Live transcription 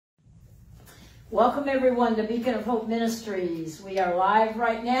Welcome everyone to Beacon of Hope Ministries. We are live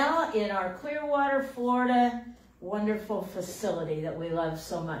right now in our Clearwater, Florida, wonderful facility that we love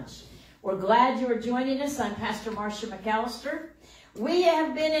so much. We're glad you are joining us. I'm Pastor Marcia McAllister. We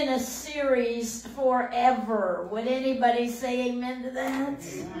have been in a series forever. Would anybody say amen to that?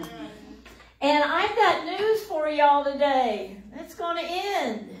 Amen. And I've got news for y'all today. It's going to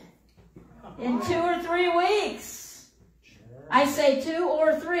end in 2 or 3 weeks. I say 2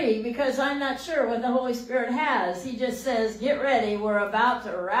 or 3 because I'm not sure what the Holy Spirit has. He just says, get ready, we're about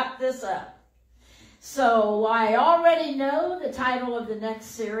to wrap this up. So I already know the title of the next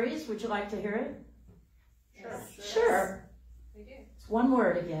series. Would you like to hear it? Sure. Sure. We do. It's one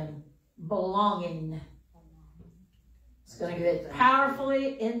word again, belonging. It's going to be a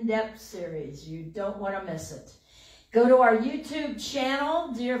powerfully in-depth series. You don't want to miss it. Go to our YouTube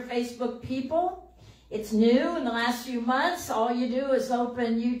channel, dear Facebook people. It's new in the last few months. All you do is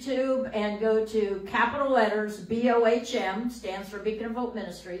open YouTube and go to capital letters, BOHM, stands for Beacon of Hope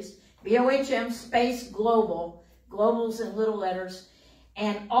Ministries, BOHM space global, global's in little letters.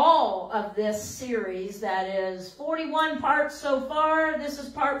 And all of this series, that is 41 parts so far, this is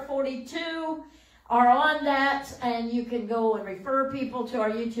part 42, are on that. And you can go and refer people to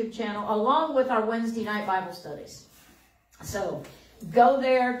our YouTube channel along with our Wednesday night Bible studies. So go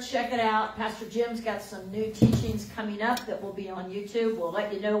there, check it out. Pastor Jim's got some new teachings coming up that will be on YouTube. We'll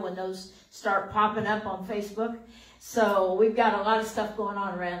let you know when those start popping up on Facebook. So we've got a lot of stuff going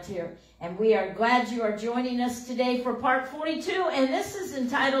on around here. And we are glad you are joining us today for part 42. And this is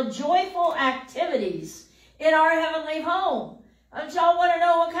entitled Joyful Activities in Our Heavenly Home. Don't y'all want to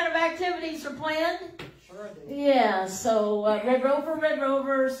know what kind of activities are planned? Sure do. Yeah, so Red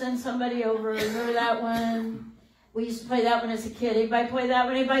Rover, send somebody over. Remember that one? We used to play that one as a kid. Anybody play that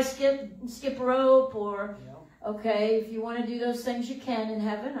one? Anybody skip rope? Or okay, if you want to do those things, you can in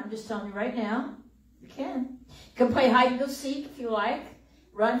heaven. I'm just telling you right now, you can. You can play hide and go seek if you like.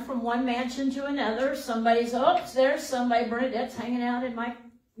 Run from one mansion to another. Somebody's, there's somebody, Bernadette's hanging out in my,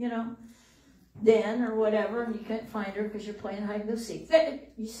 den or whatever, and you can't find her because you're playing hide and go seek.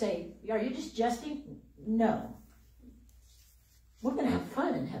 You say, are you just jesting? No. We're going to have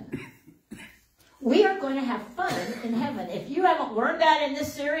fun in heaven. We are going to have fun in heaven. If you haven't learned that in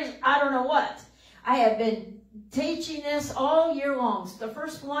this series, I don't know what. I have been teaching this all year long. The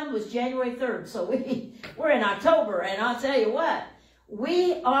first one was January 3rd, so we're in October, and I'll tell you what,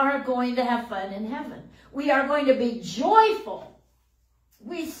 we are going to have fun in heaven. We are going to be joyful.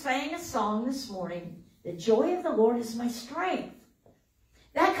 We sang a song this morning, "The joy of the Lord is my strength."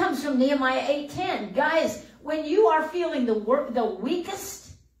 That comes from Nehemiah 8:10. Guys, when you are feeling the weakest,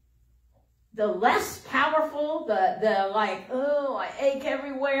 the less powerful, the like, oh, I ache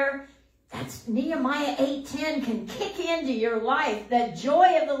everywhere, that's Nehemiah 8:10 can kick into your life. That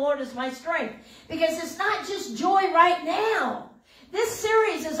joy of the Lord is my strength. Because it's not just joy right now. This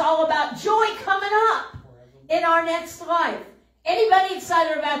series is all about joy coming up in our next life. Anybody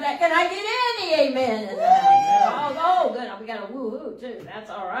excited about that? Can I get any amen in that? Oh, good. We got a woo-hoo too. That's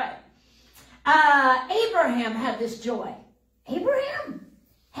all right. Abraham had this joy. Abraham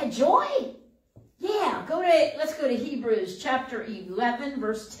had joy. Yeah, let's go to Hebrews chapter 11,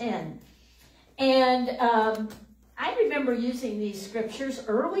 verse 10. And I remember using these scriptures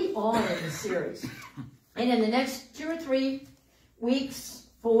early on in the series. And in the next 2 or 3 weeks,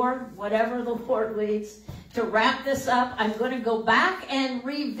 4, whatever the Lord leads, to wrap this up, I'm going to go back and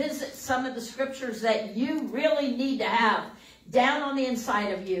revisit some of the scriptures that you really need to have down on the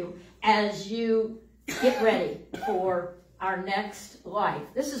inside of you as you get ready for our next life.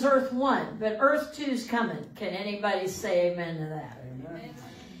 This is Earth 1, but Earth 2 is coming. Can anybody say amen to that? Amen.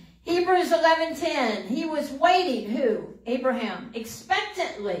 Hebrews 11:10. He was waiting, who? Abraham.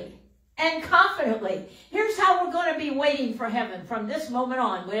 Expectantly and confidently. Here's how we're going to be waiting for heaven from this moment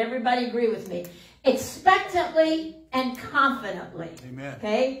on. Would everybody agree with me? Expectantly and confidently. Amen.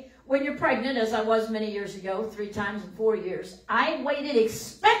 Okay? When you're pregnant, as I was many years ago, 3 times in 4 years, I waited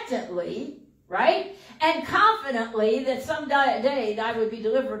expectantly, right? And confidently that someday I would be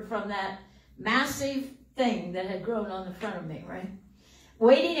delivered from that massive thing that had grown on the front of me, right?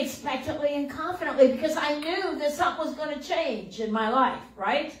 Waiting expectantly and confidently because I knew that something was going to change in my life,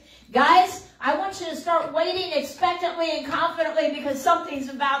 right? Guys, I want you to start waiting expectantly and confidently because something's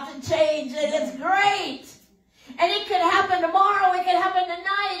about to change and it's great. And it could happen tomorrow, it could happen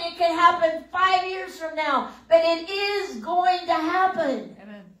tonight, it could happen 5 years from now, but it is going to happen.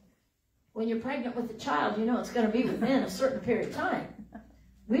 Amen. When you're pregnant with a child, you know it's going to be within a certain period of time.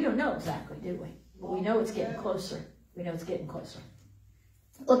 We don't know exactly, do we? But we know it's getting closer. We know it's getting closer.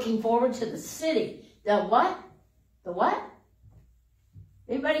 Looking forward to the city. The what? The what?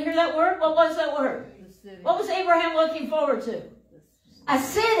 Anybody hear that word? What was that word? What was Abraham looking forward to? A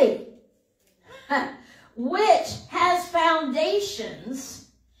city which has foundations,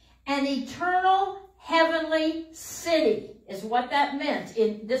 an eternal heavenly city is what that meant.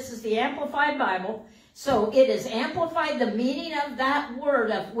 This is the Amplified Bible. So it is amplified, the meaning of that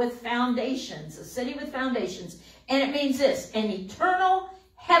word of with foundations, a city with foundations. And it means this, an eternal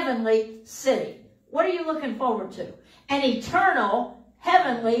heavenly city. What are you looking forward to? An eternal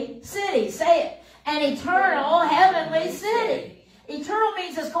heavenly city. Say it. An eternal heavenly city. Eternal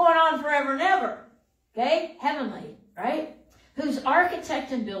means it's going on forever and ever. Okay? Heavenly, right? Whose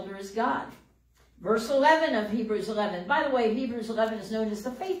architect and builder is God. Verse 11 of Hebrews 11. By the way, Hebrews 11 is known as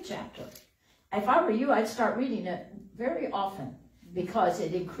the faith chapter. If I were you, I'd start reading it very often because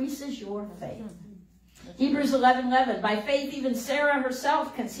it increases your faith. Hebrews 11:11. By faith, even Sarah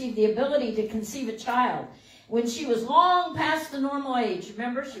herself conceived the ability to conceive a child when she was long past the normal age.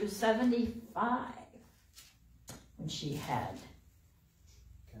 Remember, she was 75 when she had.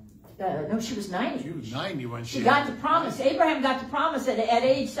 No, she was 90. She was 90 when she got the promise. Abraham got the promise at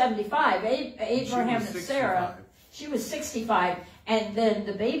age 75. Abraham and Sarah, she was 65. And then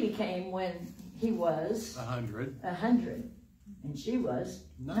the baby came when he was 100. And she was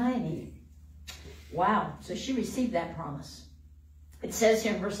 90. Wow. So she received that promise. It says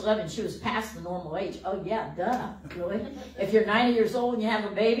here in verse 11, she was past the normal age. Oh, yeah, duh. Really? If you're 90 years old and you have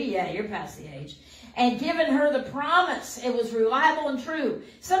a baby, yeah, you're past the age. And given her the promise, it was reliable and true.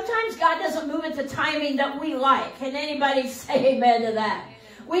 Sometimes God doesn't move at the timing that we like. Can anybody say amen to that?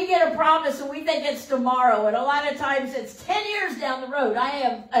 We get a promise and we think it's tomorrow. And a lot of times it's 10 years down the road. I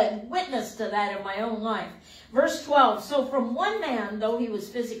am a witness to that in my own life. Verse 12. So from one man, though he was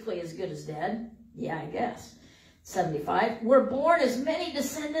physically as good as dead, yeah, I guess, 75, were born as many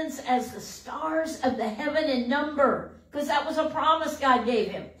descendants as the stars of the heaven in number. Because that was a promise God gave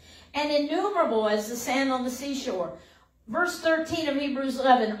him. And innumerable as the sand on the seashore. Verse 13 of Hebrews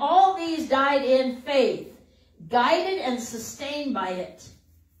 11. All these died in faith, guided and sustained by it.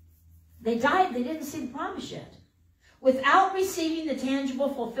 They died, they didn't see the promise yet. Without receiving the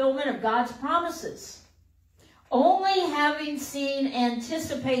tangible fulfillment of God's promises. Only having seen,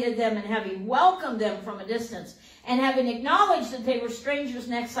 anticipated them, and having welcomed them from a distance, and having acknowledged that they were strangers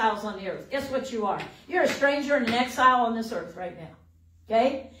and exiles on the earth. Guess what you are? You're a stranger and an exile on this earth right now.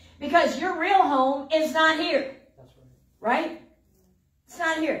 Okay? Because your real home is not here. That's right. Right? It's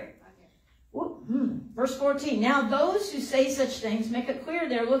not here. Verse 14. Now those who say such things make it clear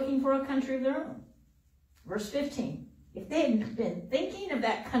they're looking for a country of their own. Verse 15. If they had been thinking of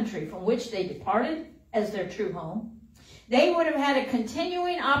that country from which they departed as their true home, they would have had a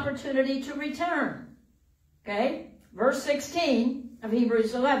continuing opportunity to return. Okay? Verse 16 of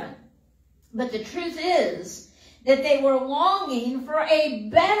Hebrews 11. But the truth is that they were longing for a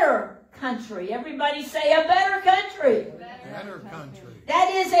better country. Everybody say a better country. Better country.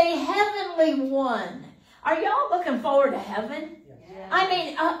 That is a heavenly one. Are y'all looking forward to heaven? Yeah. I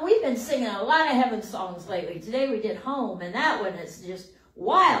mean, we've been singing a lot of heaven songs lately. Today we did Home, and that one is just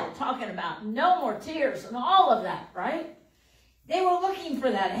wild, talking about no more tears and all of that, right? They were looking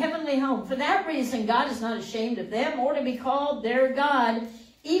for that, a heavenly home. For that reason, God is not ashamed of them or to be called their God,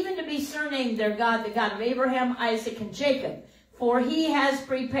 even to be surnamed their God, the God of Abraham, Isaac, and Jacob. For he has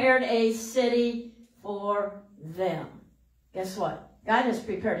prepared a city for them. Guess what? God has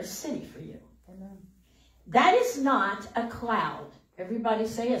prepared a city for you. Amen. That is not a cloud. Everybody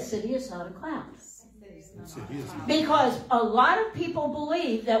say a city is not a cloud. Because a lot of people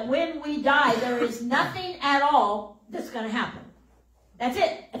believe that when we die, there is nothing at all that's going to happen. That's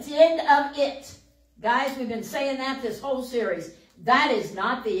it. It's the end of it. Guys, we've been saying that this whole series. That is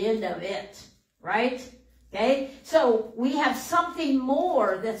not the end of it. Right? Okay? So we have something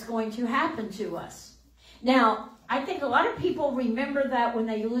more that's going to happen to us. Now, I think a lot of people remember that when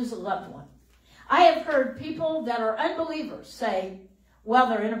they lose a loved one. I have heard people that are unbelievers say, well,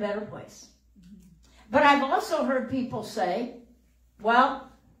 they're in a better place. But I've also heard people say,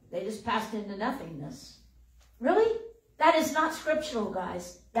 well, they just passed into nothingness. Really? That is not scriptural,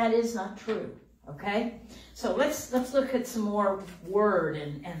 guys. That is not true. Okay? So let's look at some more word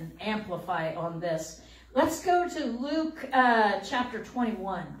and amplify on this. Let's go to Luke chapter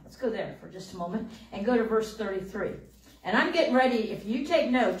 21. Let's go there for just a moment and go to verse 33. And I'm getting ready. If you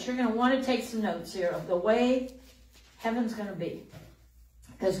take notes, you're going to want to take some notes here of the way heaven's going to be.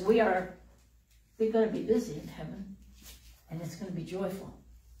 Because we're going to be busy in heaven. And it's going to be joyful.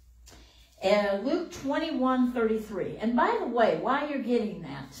 Luke 21:33. And by the way, while you're getting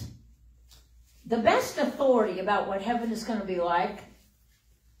that, the best authority about what heaven is going to be like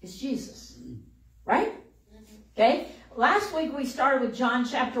is Jesus. Right? Okay? last week we started with John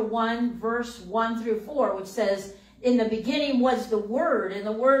chapter 1, verse 1 through 4, which says, in the beginning was the Word, and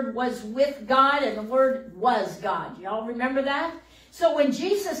the Word was with God, and the Word was God. Y'all remember that? So when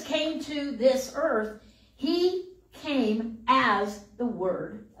Jesus came to this earth, he came as the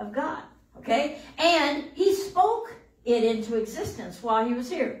Word of God. Okay? And he spoke it into existence while he was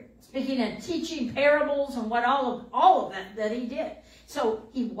here. Speaking and teaching parables and what all of that he did. So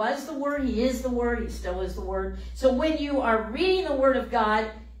he was the Word, he is the Word, he still is the Word. So when you are reading the Word of God,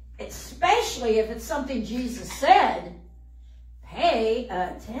 especially if it's something Jesus said, pay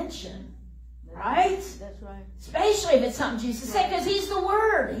attention. Right? That's right. Especially if it's something Jesus said, because he's the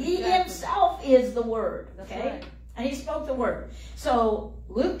Word. He himself is the Word. Okay? Right. And he spoke the Word. So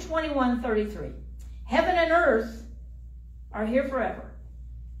Luke 21:33. Heaven and earth are here forever.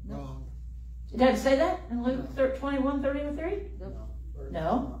 Wrong. It doesn't say that in Luke 21:33?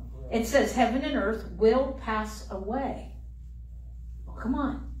 No. It says heaven and earth will pass away. Well, come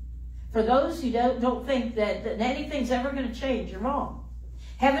on. For those who don't think that anything's ever going to change, you're wrong.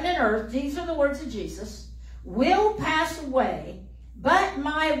 Heaven and earth, these are the words of Jesus, will pass away, but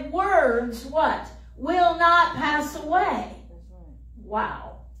my words, what? Will not pass away.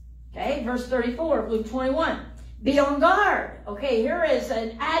 Wow. Okay, verse 34 of Luke 21. Be on guard. Okay, here is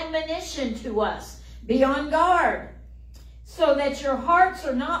an admonition to us. Be on guard so that your hearts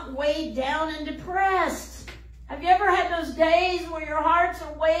are not weighed down and depressed. Have you ever had those days where your hearts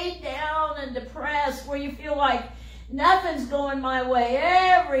are weighed down and depressed, where you feel like nothing's going my way,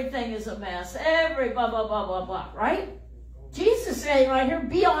 everything is a mess, every blah, blah, blah, blah, blah, right? Jesus is saying right here,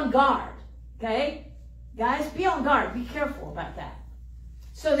 be on guard, okay? Guys, be on guard. Be careful about that.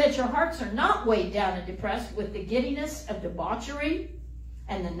 So that your hearts are not weighed down and depressed with the giddiness of debauchery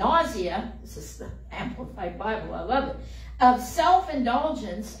and the nausea, this is the Amplified Bible, I love it, of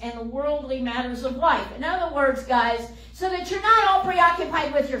self-indulgence and the worldly matters of life. In other words, guys, so that you're not all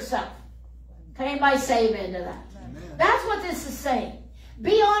preoccupied with yourself. Can anybody say amen to that? Amen. That's what this is saying.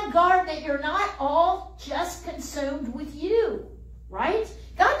 Be on guard that you're not all just consumed with you, right?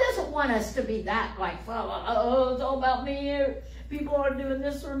 God doesn't want us to be that like, oh, it's all about me. People aren't doing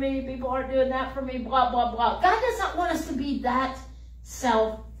this for me. People aren't doing that for me, blah, blah, blah. God does not want us to be that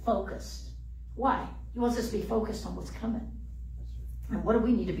self-focused. Why? He wants us to be focused on what's coming. And what do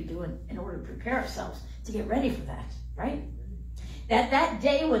we need to be doing in order to prepare ourselves to get ready for that, right? That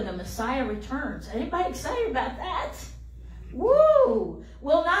day when the Messiah returns. Anybody excited about that? Woo!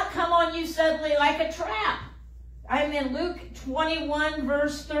 Will not come on you suddenly like a trap. I'm in Luke 21,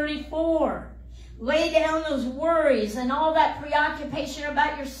 verse 34. Lay down those worries and all that preoccupation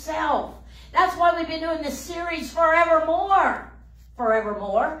about yourself. That's why we've been doing this series, Forevermore.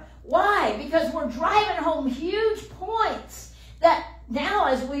 Forevermore. Why? Because we're driving home huge points that now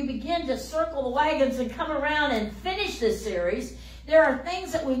as we begin to circle the wagons and come around and finish this series, there are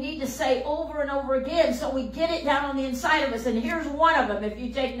things that we need to say over and over again so we get it down on the inside of us. And here's one of them, if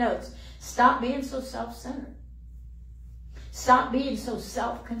you take notes. Stop being so self-centered. Stop being so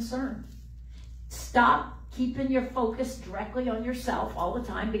self-concerned. Stop keeping your focus directly on yourself all the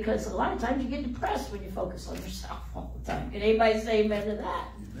time, because a lot of times you get depressed when you focus on yourself all the time. Can anybody say amen to that?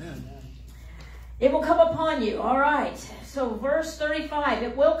 Amen. It will come upon you. All right. So verse 35,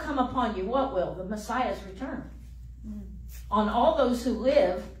 it will come upon you. What will? The Messiah's return. On all those who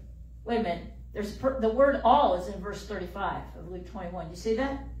live. Wait a minute. The word all is in verse 35 of Luke 21. You see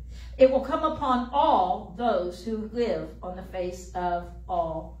that? It will come upon all those who live on the face of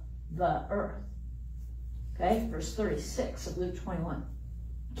all the earth. Okay, verse 36 of Luke 21.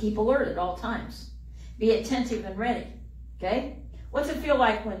 Keep alert at all times. Be attentive and ready. Okay? What's it feel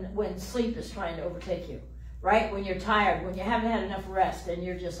like when sleep is trying to overtake you? Right? When you're tired, when you haven't had enough rest, and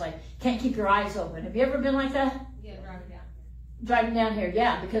you're just like, can't keep your eyes open. Have you ever been like that? Yeah, driving down. Driving down here,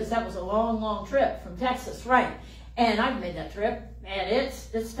 yeah, because that was a long, long trip from Texas, right? And I've made that trip, and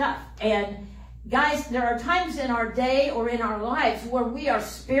it's tough. And guys, there are times in our day or in our lives where we are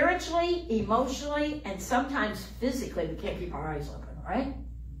spiritually, emotionally, and sometimes physically, we can't keep our eyes open, right?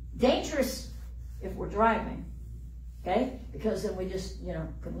 Dangerous if we're driving, okay? Because then we just,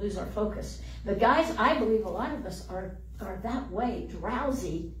 can lose our focus. But guys, I believe a lot of us are that way,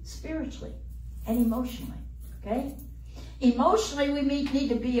 drowsy spiritually and emotionally, okay? Emotionally, we need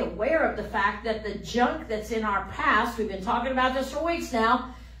to be aware of the fact that the junk that's in our past, we've been talking about this for weeks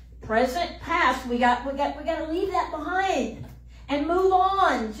now, present, past, we got to leave that behind and move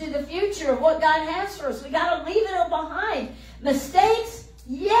on to the future of what God has for us. We got to leave it all behind. Mistakes?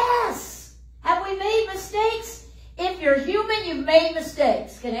 Yes. Have we made mistakes? If you're human, you've made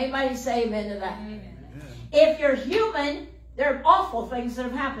mistakes. Can anybody say amen to that? Amen. If you're human, there are awful things that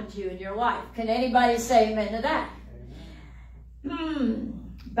have happened to you in your life. Can anybody say amen to that?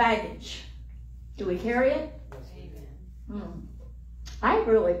 Baggage. Do we carry it? Amen. I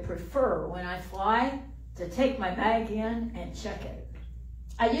really prefer when I fly to take my bag in and check it.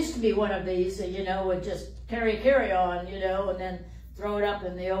 I used to be one of these that, would just carry on, and then throw it up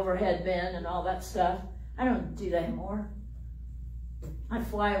in the overhead bin and all that stuff. I don't do that anymore. I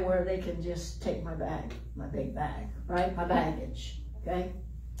fly where they can just take my bag, my big bag, right? My baggage, okay?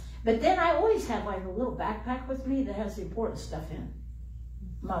 But then I always have like a little backpack with me that has the important stuff in.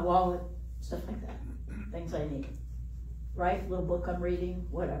 My wallet, stuff like that. Things I need, right? Little book I'm reading,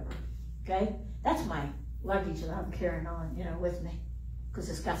 whatever, okay? That's my luggage that I'm carrying on, with me. Because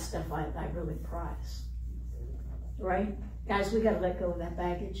it's got stuff I really prize, right? Guys, we got to let go of that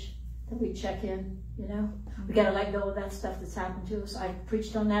baggage that we check in, We got to let go of that stuff that's happened to us. I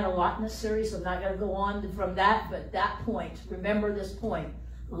preached on that a lot in this series. I'm not going to go on from that, but that point, remember this point,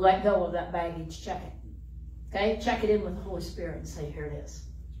 let go of that baggage, check it, okay? Check it in with the Holy Spirit and say, here it is,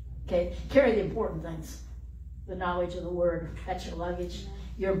 okay? Carry the important things, the knowledge of the Word, that's your luggage,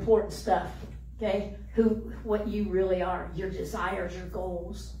 your important stuff, okay? What you really are, your desires, your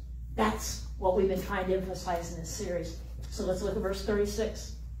goals. That's what we've been trying to emphasize in this series. So let's look at verse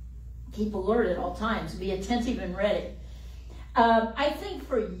 36. Keep alert at all times. Be attentive and ready. I think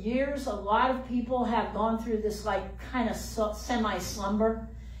for years, a lot of people have gone through this like kind of semi-slumber.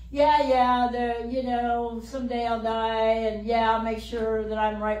 Someday I'll die, and I'll make sure that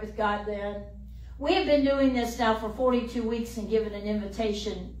I'm right with God then. We have been doing this now for 42 weeks and given an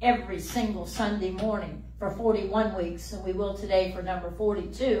invitation every single Sunday morning for 41 weeks, and we will today for number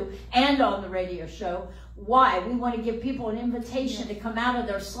 42 and on the radio show. Why? We want to give people an invitation to come out of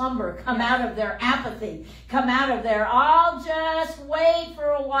their slumber, come out of their apathy, come out of their, I'll just wait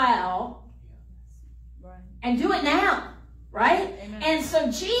for a while and do it now, right? Amen. And so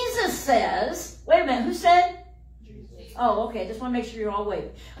Jesus says, wait a minute, who said? Oh, okay. Just want to make sure you're all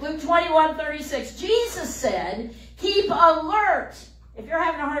awake. Luke 21:36. Jesus said, keep alert. If you're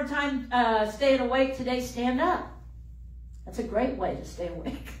having a hard time staying awake today, stand up. That's a great way to stay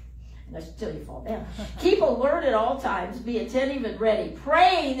awake. Until you fall down. Keep alert at all times. Be attentive and ready.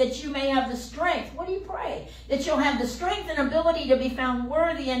 Pray that you may have the strength. What do you pray? That you'll have the strength and ability to be found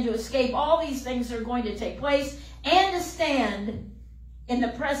worthy and to escape all these things that are going to take place and to stand in the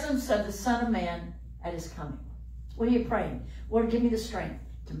presence of the Son of Man at his coming. What are you praying? Lord, give me the strength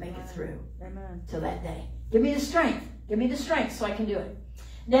to make it through to that day. Give me the strength. Give me the strength so I can do it.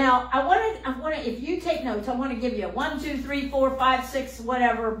 Now, I want to, if you take notes, I want to give you 1, 2, 3, 4, 5, 6,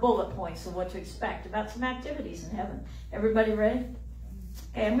 whatever bullet points of what to expect about some activities in heaven. Everybody ready?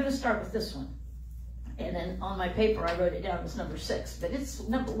 Okay, I'm going to start with this one. And then on my paper, I wrote it down as number 6. But it's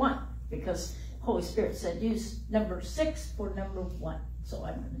number 1 because Holy Spirit said use number 6 for number 1. So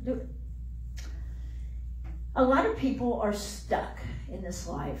I'm going to do it. A lot of people are stuck in this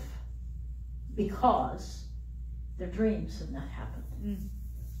life because their dreams have not happened.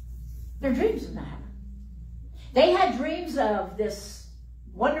 Their dreams have not happened. They had dreams of this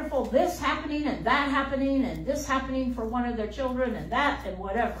wonderful this happening and that happening and this happening for one of their children and that and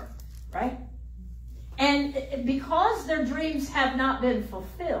whatever, right? And because their dreams have not been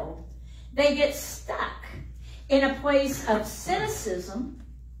fulfilled, they get stuck in a place of cynicism.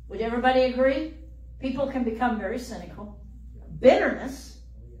 Would everybody agree? People can become very cynical. Bitterness,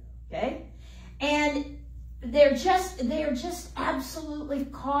 okay? And they're just absolutely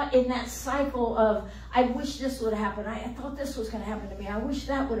caught in that cycle of, I wish this would happen. I thought this was going to happen to me. I wish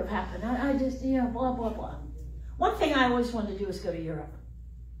that would have happened. I just, blah, blah, blah. One thing I always wanted to do is go to Europe.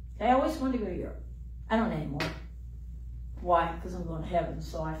 Okay, I always wanted to go to Europe. I don't anymore. Why? Because I'm going to heaven,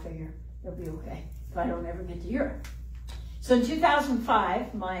 so I figure it'll be okay if I don't ever get to Europe. So in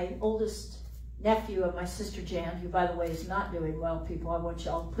 2005, my oldest nephew of my sister Jan, who by the way is not doing well, people, I want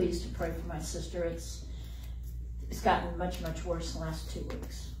y'all please to pray for my sister. It's gotten much, much worse in the last 2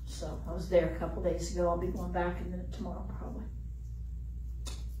 weeks. So I was there a couple days ago. I'll be going back in a minute tomorrow probably.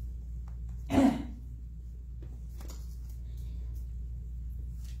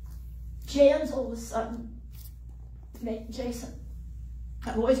 Jan's oldest son, Jason.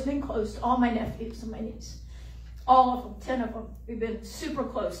 I've always been close to all my nephews and my niece. All of them, 10 of them. We've been super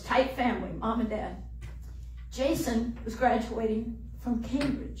close, tight family, mom and dad. Jason was graduating from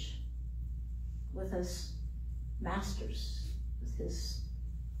Cambridge with his master's, with his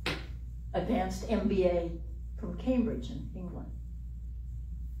advanced MBA from Cambridge in England.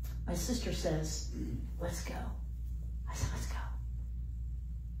 My sister says, let's go. I said, let's go.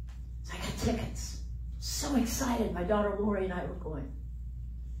 So I got tickets. So excited. My daughter Lori and I were going.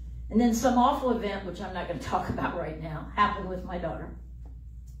 And then some awful event, which I'm not going to talk about right now, happened with my daughter.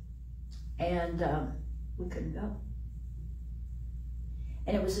 And we couldn't go.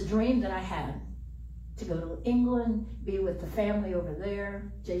 And it was a dream that I had to go to England, be with the family over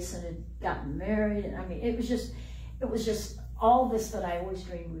there. Jason had gotten married. And I mean, it was just all this that I always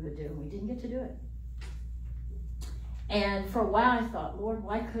dreamed we would do. And we didn't get to do it. And for a while I thought, Lord,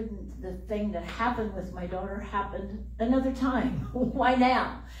 why couldn't the thing that happened with my daughter happen another time? Why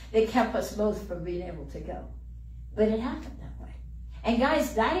now? They kept us both from being able to go. But it happened that way. And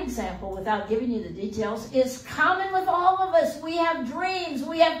guys, that example, without giving you the details, is common with all of us. We have dreams.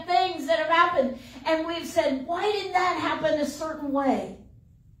 We have things that have happened. And we've said, why did that happen a certain way?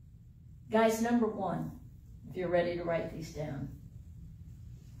 Guys, number one, if you're ready to write these down.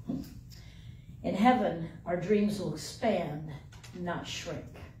 In heaven, our dreams will expand, not shrink.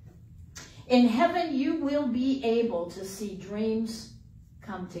 In heaven, you will be able to see dreams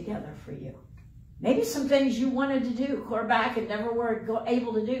come together for you. Maybe some things you wanted to do, clear back and never were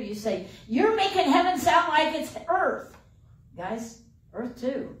able to do. You say, you're making heaven sound like it's earth. Guys, earth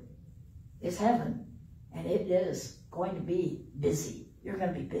too is heaven. And it is going to be busy. You're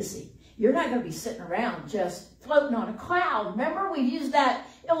going to be busy. You're not going to be sitting around just floating on a cloud. Remember, we've used that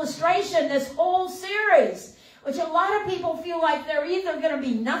illustration this whole series, which a lot of people feel like they're either going to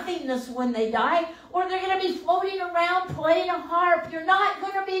be nothingness when they die, or they're going to be floating around playing a harp. You're not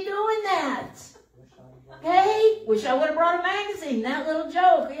going to be doing that. Okay? Wish I would have brought a magazine. That little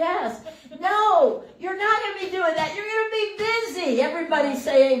joke, yes. No, you're not going to be doing that. You're going to be busy. Everybody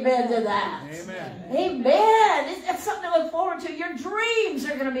say amen to that. Amen. Amen. It's something to look forward to. Your dreams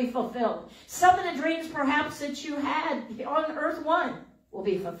are going to be fulfilled. Some of the dreams perhaps that you had on Earth 1 will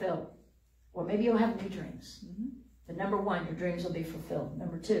be fulfilled. Or maybe you'll have new dreams. But number one, your dreams will be fulfilled.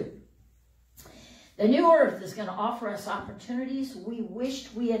 Number two, the new earth is going to offer us opportunities we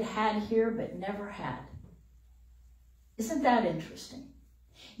wished we had had here but never had. Isn't that interesting?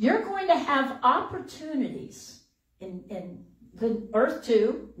 You're going to have opportunities in the earth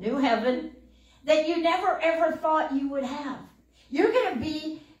 2, new heaven, that you never ever thought you would have. You're going to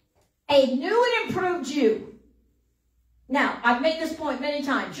be a new and improved you. Now, I've made this point many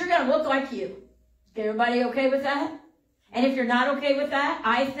times. You're going to look like you. Is everybody okay with that? And if you're not okay with that,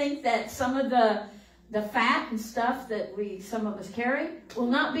 I think that some of the fat and stuff that some of us carry will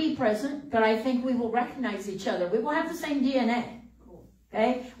not be present, but I think we will recognize each other. We will have the same DNA.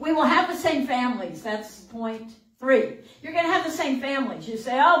 Okay? We will have the same families. That's point 3. You're going to have the same families. You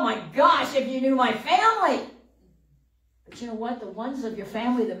say, oh my gosh, if you knew my family. But you know what? The ones of your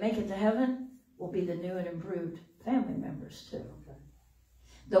family that make it to heaven will be the new and improved family members too.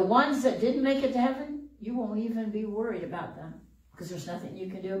 The ones that didn't make it to heaven, you won't even be worried about them because there's nothing you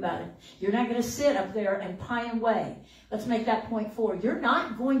can do about it. You're not going to sit up there and pine away. Let's make that point 4. You're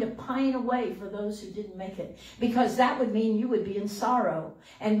not going to pine away for those who didn't make it, because that would mean you would be in sorrow.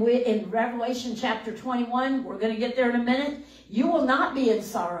 And in Revelation chapter 21, we're going to get there in a minute, you will not be in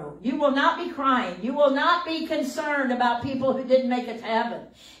sorrow. You will not be crying. You will not be concerned about people who didn't make it to heaven.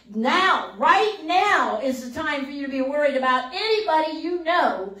 Now, right now is the time for you to be worried about anybody you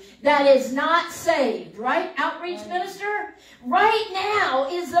know that is not saved, right? Outreach minister? Right now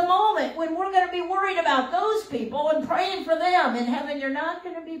is the moment when we're going to be worried about those people and praying for them. In heaven, you're not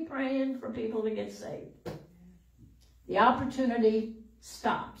going to be praying for people to get saved. The opportunity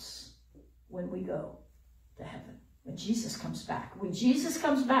stops when we go to heaven. When Jesus comes back. When Jesus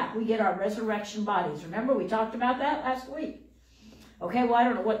comes back, we get our resurrection bodies. Remember, we talked about that last week. Okay, well, I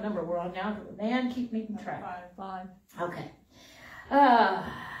don't know what number we're on now. Man, keep making track. 5. Okay.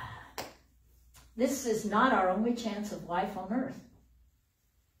 This is not our only chance of life on earth.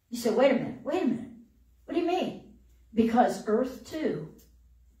 You say, wait a minute. What do you mean? Because earth too,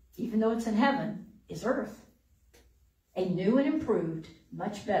 even though it's in heaven, is earth. A new and improved,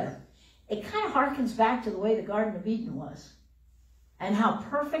 much better. It kind of harkens back to the way the Garden of Eden was and how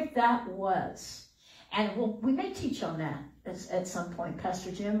perfect that was. And we may teach on that at some point,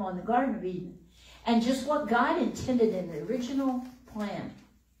 Pastor Jim, on the Garden of Eden and just what God intended in the original plan.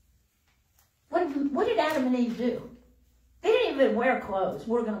 What did Adam and Eve do? They didn't even wear clothes.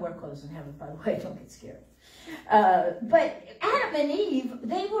 We're going to wear clothes in heaven, by the way. Don't get scared. But Adam and Eve,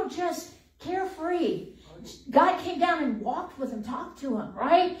 they were just carefree. God came down and walked with them, talked to them,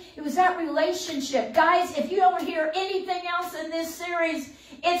 right? It was that relationship. Guys, if you don't hear anything else in this series,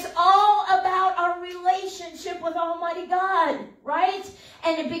 it's all about our relationship with Almighty God, right?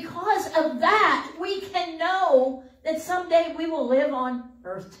 And because of that, we can know that someday we will live on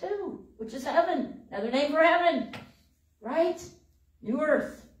earth too, which is heaven. Another name for heaven, right? New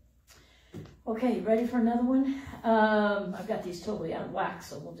earth. Okay, ready for another one? I've got these totally out of whack,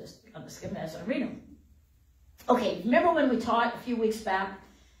 so I'm just skim as I read them. Okay, remember when we taught a few weeks back?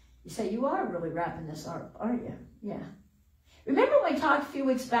 You say, you are really wrapping this up, aren't you? Yeah. Remember we talked a few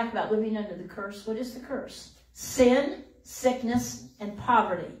weeks back about living under the curse? What is the curse? Sin, sickness, and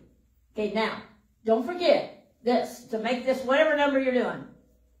poverty. Okay, now, don't forget this, to make this whatever number you're doing.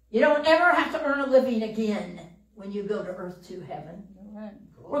 You don't ever have to earn a living again when you go to Earth 2 heaven. Right.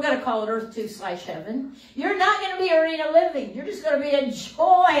 We're going to call it Earth 2/heaven. You're not going to be earning a living. You're just going to be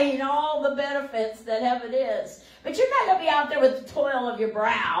enjoying all the benefits that heaven is. But you're not going to be out there with the toil of your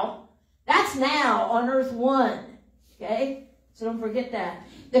brow. That's now on Earth 1. Okay? So don't forget that.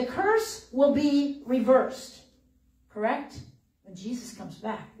 The curse will be reversed. Correct? When Jesus comes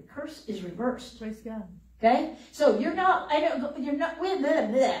back, the curse is reversed. Praise God. Okay? So you're not, let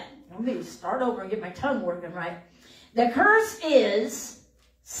me start over and get my tongue working right. The curse is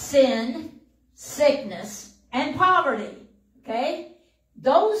sin, sickness, and poverty. Okay?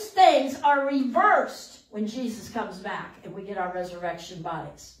 Those things are reversed when Jesus comes back and we get our resurrection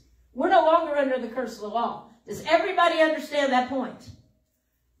bodies. We're no longer under the curse of the law. Does everybody understand that point?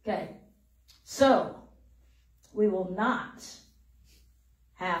 Okay. So, we will not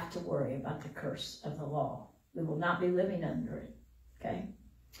have to worry about the curse of the law. We will not be living under it. Okay?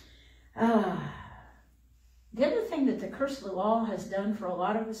 The other thing that the curse of the law has done for a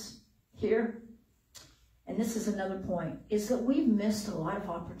lot of us here, and this is another point, is that we've missed a lot of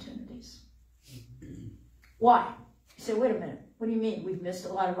opportunities. Why? You say, wait a minute. What do you mean we've missed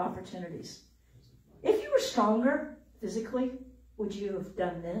a lot of opportunities? If you were stronger physically, would you have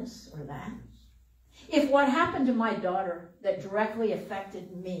done this or that? If what happened to my daughter that directly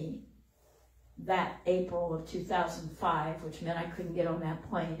affected me that April of 2005, which meant I couldn't get on that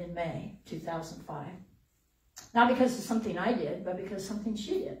plane in May 2005, not because of something I did, but because of something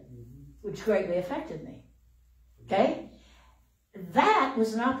she did, which greatly affected me. Okay? That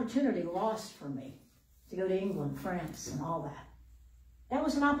was an opportunity lost for me to go to England, France, and all that. That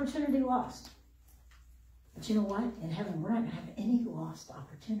was an opportunity lost. But you know what? In heaven, we're not going to have any lost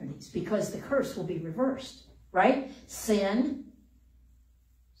opportunities because the curse will be reversed, right? Sin,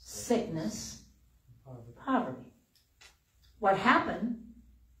 sickness, poverty. What happened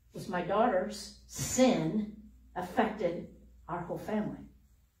was my daughter's sin affected our whole family.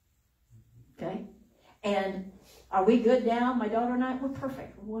 Okay? And are we good now? My daughter and I, we're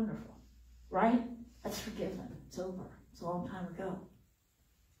perfect. We're wonderful. Right? That's forgiven. It's over. It's a long time ago.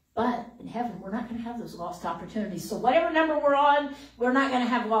 But in heaven, we're not going to have those lost opportunities. So whatever number we're on, we're not going to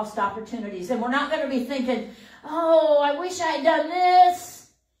have lost opportunities. And we're not going to be thinking, oh, I wish I had done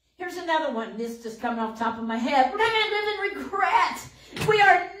this. Here's another one. This just coming off the top of my head. We're not going to live in regret. We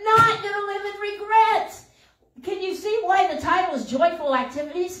are not going to live in regret. Can you see why the title is Joyful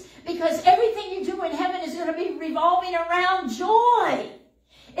Activities? Because everything you do in heaven is going to be revolving around joy.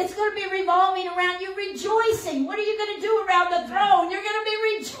 It's going to be revolving around you rejoicing. What are you going to do around the throne? You're going to be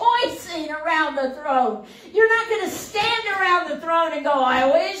rejoicing around the throne. You're not going to stand around the throne and go, I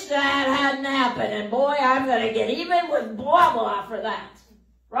wish that hadn't happened. And boy, I'm going to get even with blah, blah for that.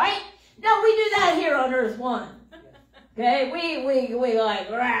 Right? No, we do that here on Earth 1. Okay? We like,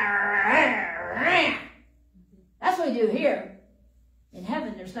 rah, rah, rah. That's what we do here. In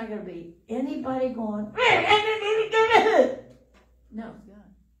heaven, there's not going to be anybody going, no.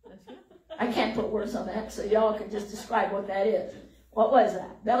 I can't put words on that, so y'all can just describe what that is. What was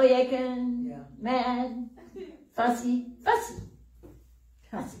that? Belly aching? Yeah. Mad? Fussy? Fussy.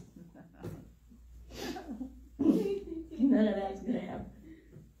 Fussy. None of that's going to happen.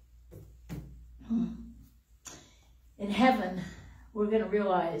 In heaven, we're going to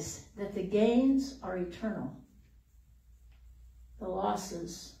realize that the gains are eternal. The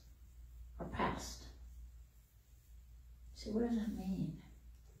losses are past. See, what does that mean?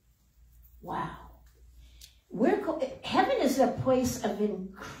 Wow. Heaven is a place of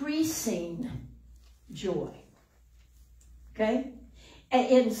increasing joy. Okay?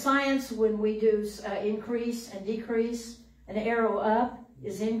 In science, when we do increase and decrease, an arrow up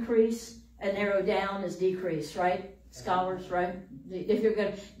is increase, an arrow down is decrease, right? Scholars, right? If you're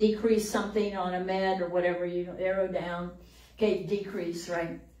going to decrease something on a med or whatever, you know, arrow down, okay, decrease,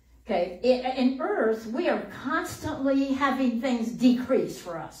 right? Okay, in Earth, we are constantly having things decrease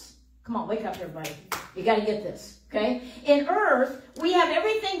for us. Come on, wake up, everybody. You got to get this, okay? In Earth, we have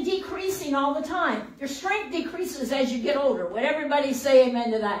everything decreasing all the time. Your strength decreases as you get older. Would everybody say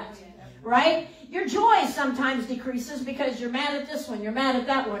amen to that? Right? Your joy sometimes decreases because you're mad at this one, you're mad at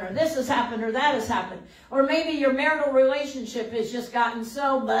that one, or this has happened, or that has happened. Or maybe your marital relationship has just gotten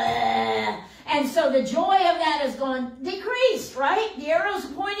so blah. And so the joy of that has gone decreased, right? The arrow's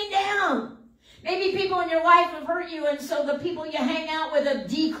pointing down. Maybe people in your life have hurt you, and so the people you hang out with have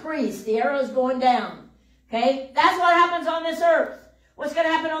decreased. The arrow's going down. Okay? That's what happens on this earth. What's going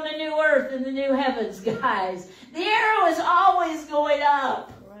to happen on the new earth and the new heavens, guys? The arrow is always going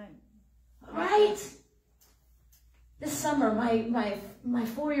up. Right? This summer, my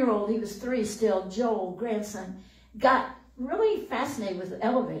 4-year-old, he was 3 still, Joel, grandson, got really fascinated with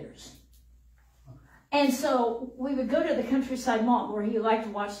elevators. And so we would go to the Countryside Mall where he liked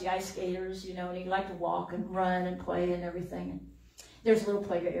to watch the ice skaters, you know, and he liked to walk and run and play and everything. And there's a little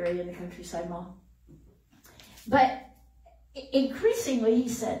playground area in the Countryside Mall. But increasingly, he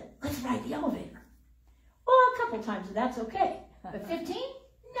said, let's ride the elevator. Well, a couple times, that's okay. But 15?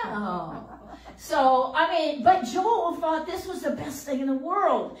 No. So, I mean, but Joel thought this was the best thing in the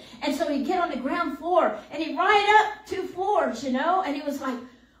world. And so he'd get on the ground floor and he'd ride up 2 floors, you know, and he was like,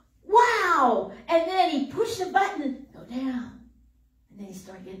 wow. And then he pushed the button and go down. And then he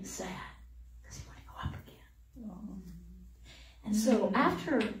started getting sad because he wanted to go up again. And so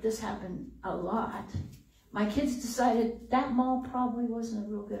after this happened a lot, my kids decided that mall probably wasn't a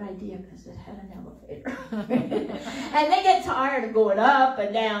real good idea because it had an elevator. And they get tired of going up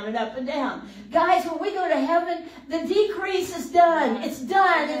and down and up and down. Guys, when we go to heaven, the decrease is done. It's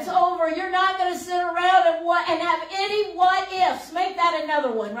done. It's over. You're not going to sit around and have any what ifs. Make that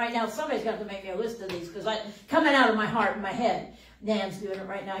another one right now. Somebody's got to make me a list of these because it's coming out of my heart and my head. Nan's doing it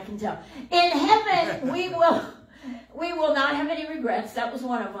right now, I can tell. In heaven, we will not have any regrets. That was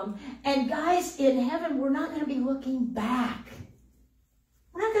one of them. And guys, in heaven, we're not going to be looking back.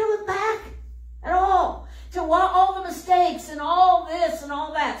 We're not going to look back at all to all the mistakes and all this and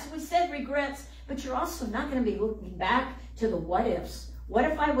all that. So we said regrets, but you're also not going to be looking back to the what ifs. What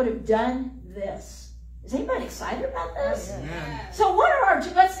if I would have done this? Is anybody excited about this? Yeah. So what are our,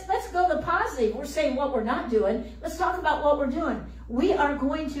 let's go the positive. We're saying what we're not doing. Let's talk about what we're doing. We are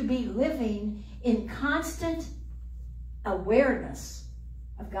going to be living in constant awareness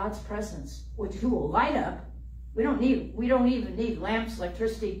of God's presence, who will light up. We don't even need lamps,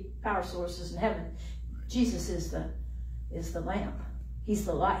 electricity, power sources in heaven. Jesus is the lamp. He's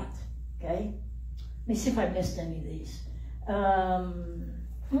the light. Okay? Let me see if I missed any of these.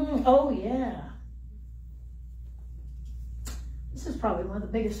 Oh yeah. This is probably one of the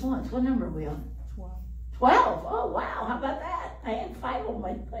biggest ones. What number are we on? 12. 12. Oh wow, how about that? I had 5 on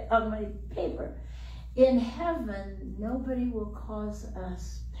my paper. In heaven, nobody will cause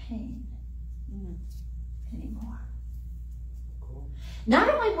us pain anymore. Cool. Not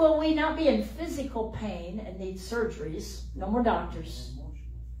only will we not be in physical pain and need surgeries, no more doctors,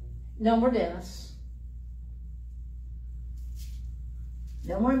 no more dentists,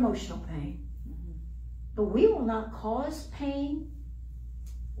 no more emotional pain, but we will not cause pain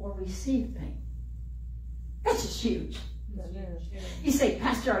or receive pain. That's just huge. You say,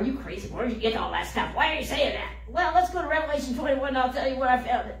 Pastor, are you crazy? Where did you get all that stuff? Why are you saying that? Well, let's go to Revelation 21 and I'll tell you where I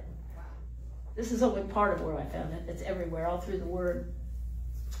found it. This is only part of where I found it. It's everywhere, all through the Word.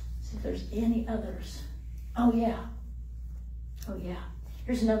 See if there's any others. Oh, yeah. Oh, yeah.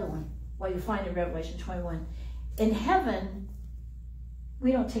 Here's another one while you're finding Revelation 21. In heaven,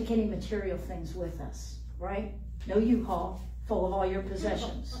 we don't take any material things with us, right? No U-Haul full of all your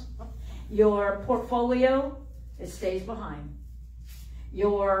possessions. Your portfolio, it stays behind.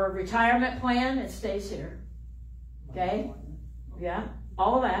 Your retirement plan, it stays here. Okay? Yeah,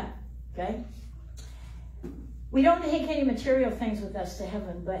 all of that. Okay? We don't take any material things with us to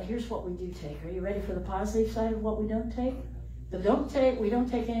heaven, but here's what we do take. Are you ready for the positive side of what we don't take? We don't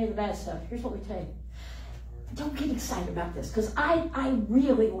take any of the bad stuff. Here's what we take. Don't get excited about this, because I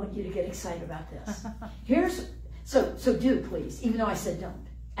really want you to get excited about this. So do, please, even though I said don't.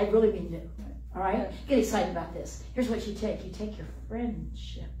 I really mean do. All right? Get excited about this. Here's what you take. You take your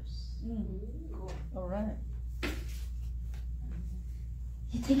friendships. Cool. All right.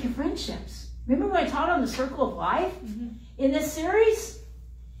 You take your friendships. Remember when I taught on the circle of life in this series?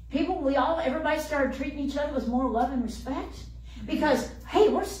 Everybody started treating each other with more love and respect. Because, hey,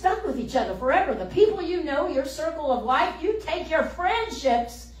 we're stuck with each other forever. The people you know, your circle of life, you take your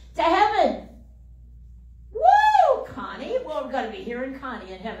friendships to heaven. Woo, Connie. Well, we're going to be hearing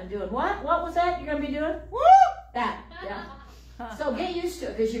Connie in heaven doing what? What was that you're going to be doing? Woo! That, yeah. So get used to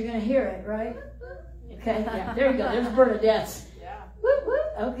it because you're going to hear it, right? Okay, yeah, there you go. There's Bernadette's. Yeah. Whoop,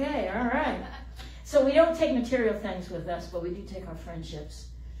 whoop. Okay, all right. So we don't take material things with us, but we do take our friendships.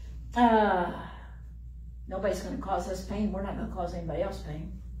 Nobody's going to cause us pain. We're not going to cause anybody else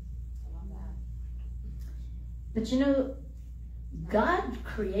pain. But you know, God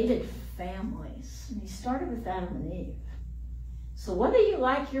created families. And he started with Adam and Eve. So whether you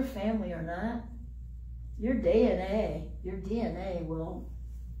like your family or not, your DNA will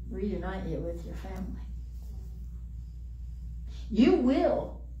reunite you with your family. You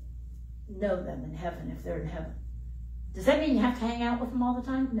will know them in heaven if they're in heaven. Does that mean you have to hang out with them all the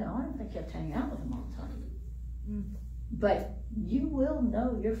time? No, I don't think you have to hang out with them all the time. But you will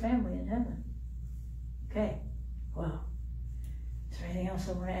know your family in heaven. Okay. Wow. Is there anything else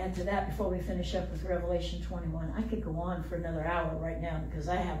I want to add to that before we finish up with Revelation 21? I could go on for another hour right now because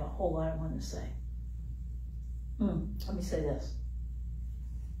I have a whole lot I want to say. Let me say this.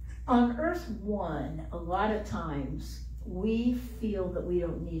 On Earth 1, a lot of times we feel that we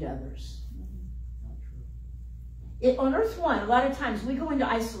don't need others. On Earth 1, a lot of times we go into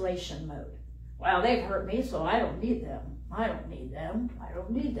isolation mode. Well, they've hurt me, so I don't need them. I don't need them. I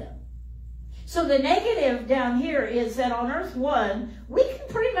don't need them. So the negative down here is that on Earth 1, we can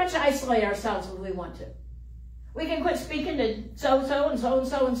pretty much isolate ourselves if we want to. We can quit speaking to so-and-so and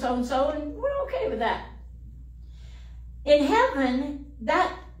so-and-so and so-and-so, and we're okay with that. In heaven,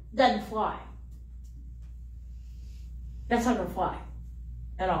 that doesn't fly. That's not going to fly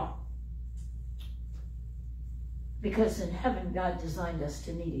at all. Because in heaven, God designed us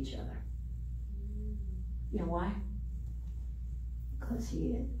to need each other. You know why? Because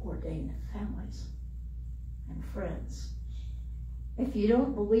he had ordained families and friends. If you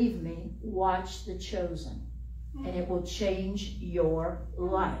don't believe me, watch The Chosen, and it will change your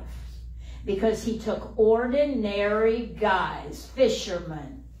life. Because he took ordinary guys,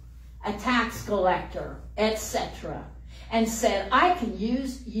 fishermen, a tax collector, etc., and said, I can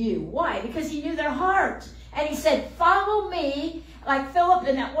use you. Why? Because he knew their heart. And he said, follow me. Like Philip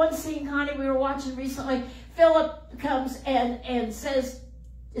in that one scene, Connie, we were watching recently, Philip comes and says,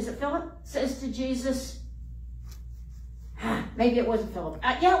 is it Philip? Says to Jesus, maybe it wasn't Philip.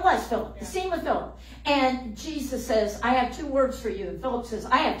 Yeah, it was Philip. The scene with Philip. And Jesus says, I have 2 words for you. And Philip says,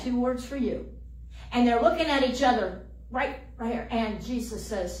 I have 2 words for you. And they're looking at each other right here. And Jesus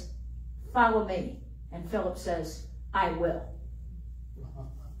says, follow me. And Philip says, I will.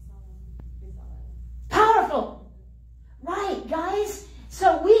 Powerful. Right, guys?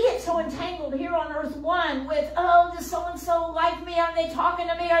 So we get so entangled here on Earth 1 with, oh, does so-and-so like me? Are they talking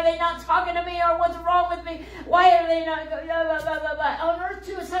to me? Are they not talking to me? Or what's wrong with me? Why are they not? Blah, blah, blah, blah, blah. On Earth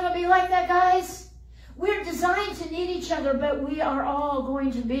 2, it's not going to be like that, guys. We're designed to need each other, but we are all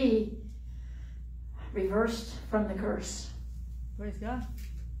going to be reversed from the curse. Praise God.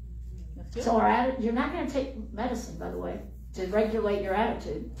 That's good. So you're not going to take medicine, by the way, to regulate your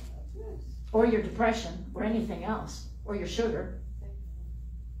attitude or your depression or anything else or your sugar.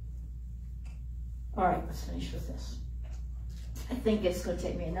 All right, let's finish with this. I think it's going to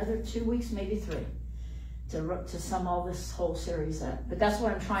take me another 2 weeks, maybe 3, to sum all this whole series up. But that's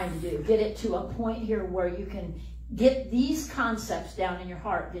what I'm trying to do. Get it to a point here where you can get these concepts down in your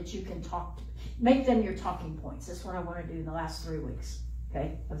heart that you can make them your talking points. That's what I want to do in the last 3 weeks,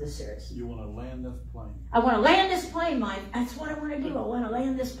 okay, of this series. You want to land this plane. I want to land this plane, Mike. That's what I want to do. I want to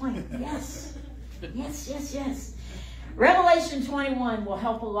land this plane. Yes. Yes, yes, yes. Revelation 21 will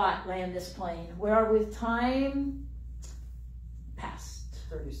help a lot land this plane. Where are we with time? Past.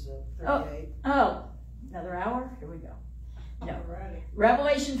 37, 38. Oh, another hour? Here we go. No. Alrighty.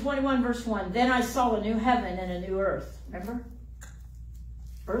 Revelation 21 verse 1. Then I saw a new heaven and a new earth. Remember?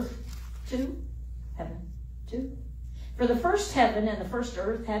 Earth 2, heaven 2. For the first heaven and the first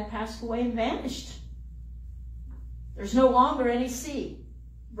earth had passed away and vanished. There's no longer any sea.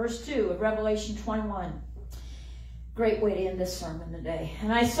 Verse 2 of Revelation 21. Great way to end this sermon today.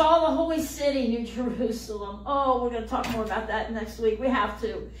 And I saw the holy city, New Jerusalem. Oh, we're going to talk more about that next week. We have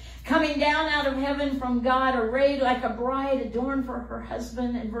to. Coming down out of heaven from God, arrayed like a bride adorned for her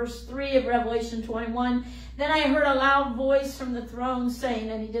husband. In verse 3 of Revelation 21. Then I heard a loud voice from the throne saying,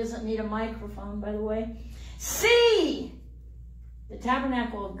 and he doesn't need a microphone, by the way. See, the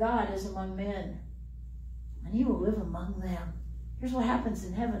tabernacle of God is among men, and he will live among them. Here's what happens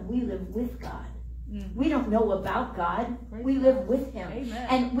in heaven. We live with God. We don't know about God. We live with him. Amen.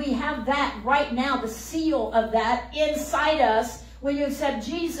 And we have that right now, the seal of that inside us. When you accept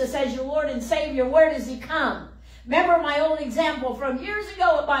Jesus as your Lord and Savior, where does he come? Remember my old example from years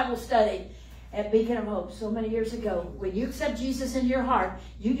ago at Bible study at Beacon of Hope, so many years ago. When you accept Jesus into your heart,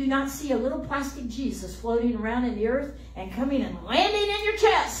 you do not see a little plastic Jesus floating around in the earth and coming and landing in your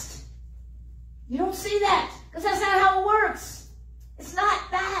chest. You don't see that, because that's not how it works. It's not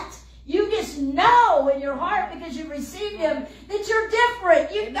that. You just know in your heart, because you've received him, that you're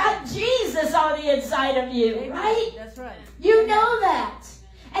different. You've got Jesus on the inside of you, Amen. right? That's right. You know that.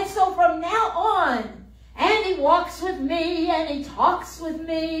 And so from now on, and he walks with me, and he talks with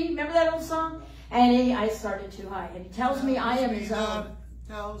me. Remember that old song? And I started too high. And he tells me I am his own.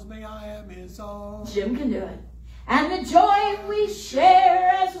 Tells me I am his own. Jim can do it. And the joy we share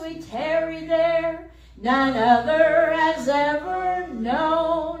as we tarry there, none other has ever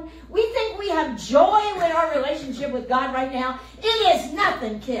known. We think we have have joy in our relationship with God right now? It is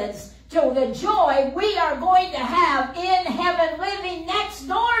nothing, kids, to the joy we are going to have in heaven living next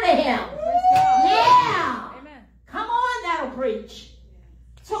door to Him. Yeah. Amen. Come on, that'll preach.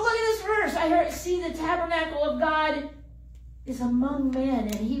 So look at this verse. I see the tabernacle of God is among men,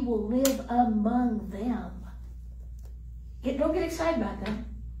 and He will live among them. Don't get excited about that.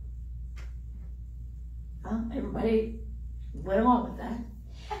 Everybody went along with that.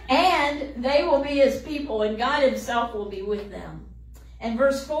 And they will be His people, and God Himself will be with them. And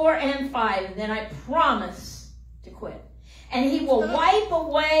verse 4 and 5, and then I promise to quit. And He will wipe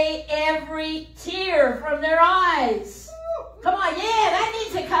away every tear from their eyes. Come on, yeah, that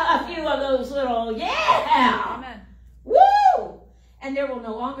needs a few of those little, yeah. Amen. Woo! And there will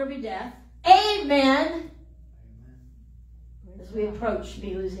no longer be death. Amen. As we approach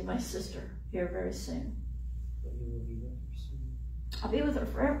me losing my sister here very soon. I'll be with her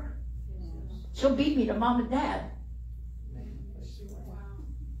forever. She'll beat me to mom and dad.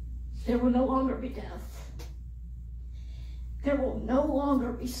 There will no longer be death. There will no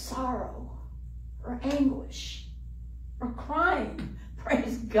longer be sorrow or anguish or crying.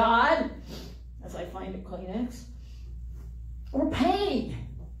 Praise God. As I find a Kleenex. Or pain.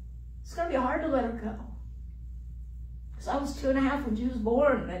 It's going to be hard to let her go. Because I was 2.5 when she was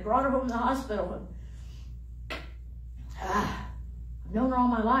born, and I brought her home from the hospital. And, I've known her all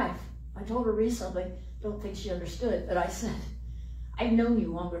my life. I told her recently, don't think she understood, but I said, I've known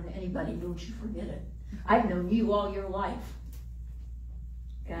you longer than anybody, don't you forget it. I've known you all your life.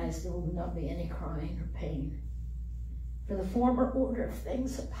 Guys, there will not be any crying or pain. For the former order of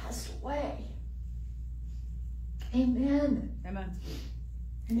things have passed away. Amen. Amen.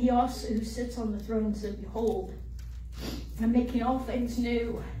 And He also who sits on the throne said, behold, I'm making all things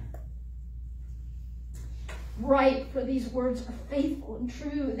new. Right, for these words are faithful and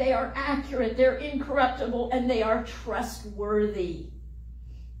true. They are accurate, they're incorruptible, and they are trustworthy.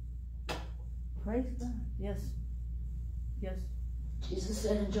 Praise God. Yes. Yes. Jesus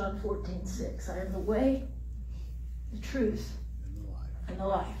said in John 14:6, I am the way, the truth, and the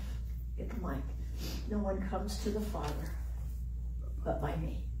life. Get the mic. No one comes to the Father but by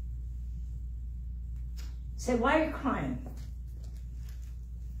me. Say, why are you crying?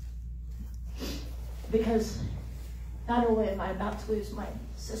 Because not only am I about to lose my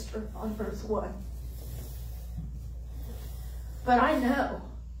sister on verse 1, but I know,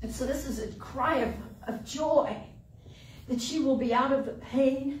 and so this is a cry of joy, that she will be out of the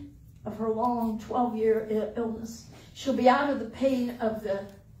pain of her long 12-year illness. She'll be out of the pain of the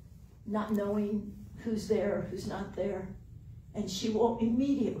not knowing who's there, who's not there. And she will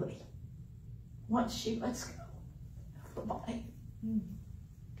immediately, once she lets go of the body,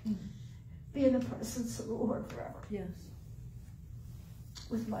 be in the presence of the Lord forever. Yes.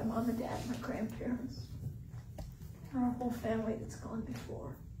 With my mom and dad, my grandparents, and our whole family that's gone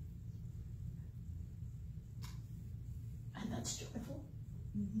before. And that's joyful.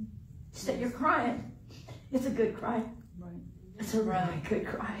 Mm-hmm. Say you're crying. It's a good cry. Right. It's a really good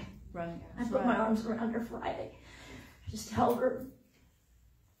cry. Right. I put my arms around her Friday. I just held her.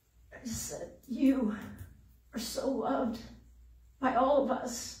 I just said, you are so loved by all of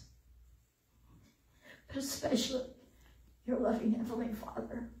us, but especially your loving Heavenly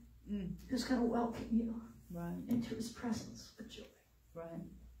Father, who's going to welcome you into His presence with joy. Right.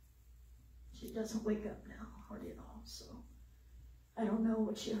 She doesn't wake up now, hardly at all, so I don't know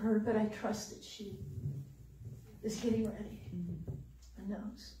what she heard, but I trust that she is getting ready and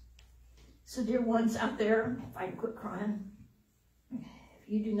knows. So dear ones out there, if I can quit crying, if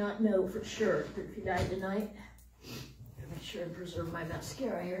you do not know for sure that if you died tonight, make sure and preserve my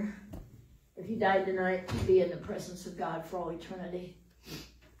mascara here. If you died tonight, you'd be in the presence of God for all eternity.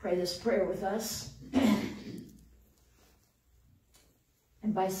 Pray this prayer with us.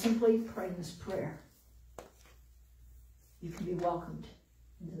 And by simply praying this prayer, you can be welcomed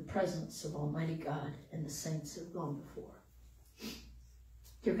into the presence of Almighty God and the saints who have gone before.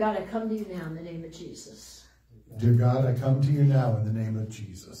 Dear God, I come to you now in the name of Jesus. Dear God, I come to you now in the name of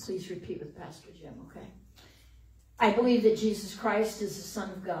Jesus. Please repeat with Pastor Jim, okay? I believe that Jesus Christ is the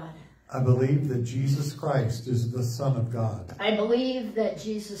Son of God. I believe that Jesus Christ is the Son of God. I believe that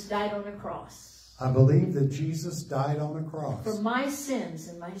Jesus died on the cross. I believe that Jesus died on the cross. For my sins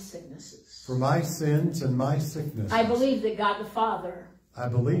and my sicknesses. For my sins and my sicknesses. I believe that God the Father I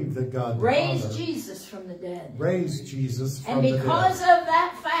believe that God the raised Father Jesus from the dead. raised Jesus from And the dead. because of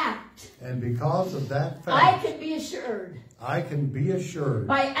that fact, And because of that I fact, can be assured I can be assured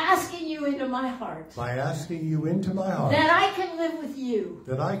by asking you into my heart by asking you into my heart that I can live with you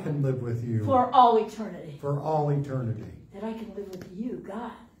that I can live with you for all eternity. for all eternity. That I can live with you,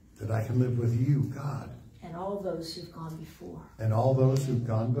 God, that I can live with you, God, and all those who've gone before, and all those who've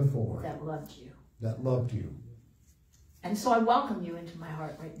gone before, that loved you. that loved you. And so I welcome you into my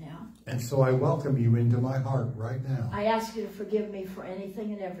heart right now. And so I welcome you into my heart right now. I ask you to forgive me for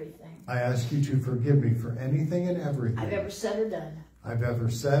anything and everything I ask you to forgive me for anything and everything I've ever said or done I've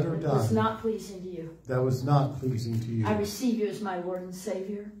ever said or that was done not pleasing to you. that was not pleasing to you. I receive you as my Lord and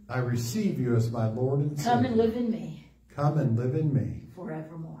Savior. I receive you as my Lord and Savior. Come and live in me Come and live in me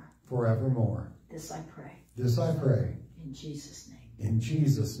forevermore. forevermore. This I pray. This I pray. In Jesus' name. In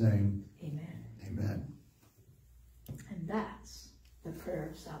Jesus' name, Amen. amen. And that's the prayer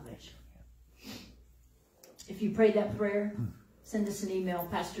of salvation. If you prayed that prayer, send us an email.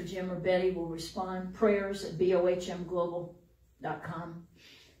 Pastor Jim or Betty will respond. prayers@bohmglobal.com.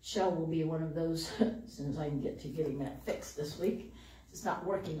 Shell will be one of those as soon as I can get to getting that fixed this week. It's not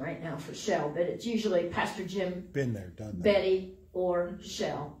working right now for Shell, but it's usually Pastor Jim, Been there, done that. Betty, or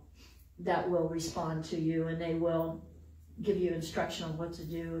Shell that will respond to you, and they will give you instruction on what to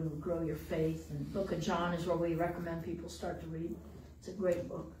do and grow your faith. And Book of John is where we recommend people start to read. It's a great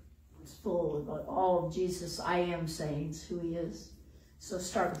book. It's full of all of Jesus' I am sayings, who he is. So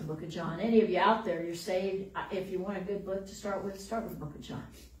start with the Book of John. Any of you out there, you're saved. If you want a good book to start with the Book of John.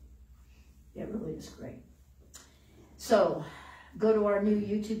 It really is great. So go to our new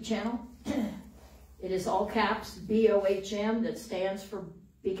YouTube channel. It is all caps, BOHM, that stands for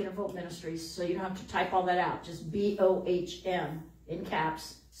Beacon of Hope Ministries. So you don't have to type all that out. Just BOHM in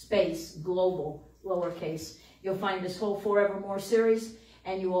caps, space, global, lowercase. You'll find this whole Forevermore series,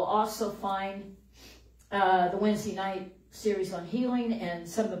 and you will also find the Wednesday night series on healing and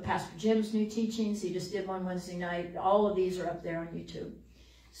some of Pastor Jim's new teachings. He just did one Wednesday night. All of these are up there on YouTube.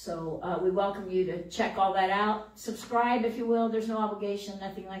 So we welcome you to check all that out. Subscribe if you will. There's no obligation,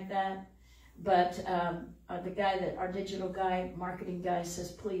 nothing like that. But the guy our digital guy, marketing guy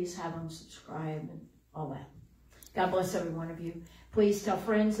says, please have them subscribe and all that. God bless every one of you. Please tell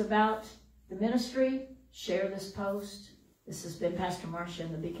friends about the ministry. Share this post. This has been Pastor Marcia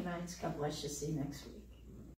and the Beaconites. God bless you. See you next week.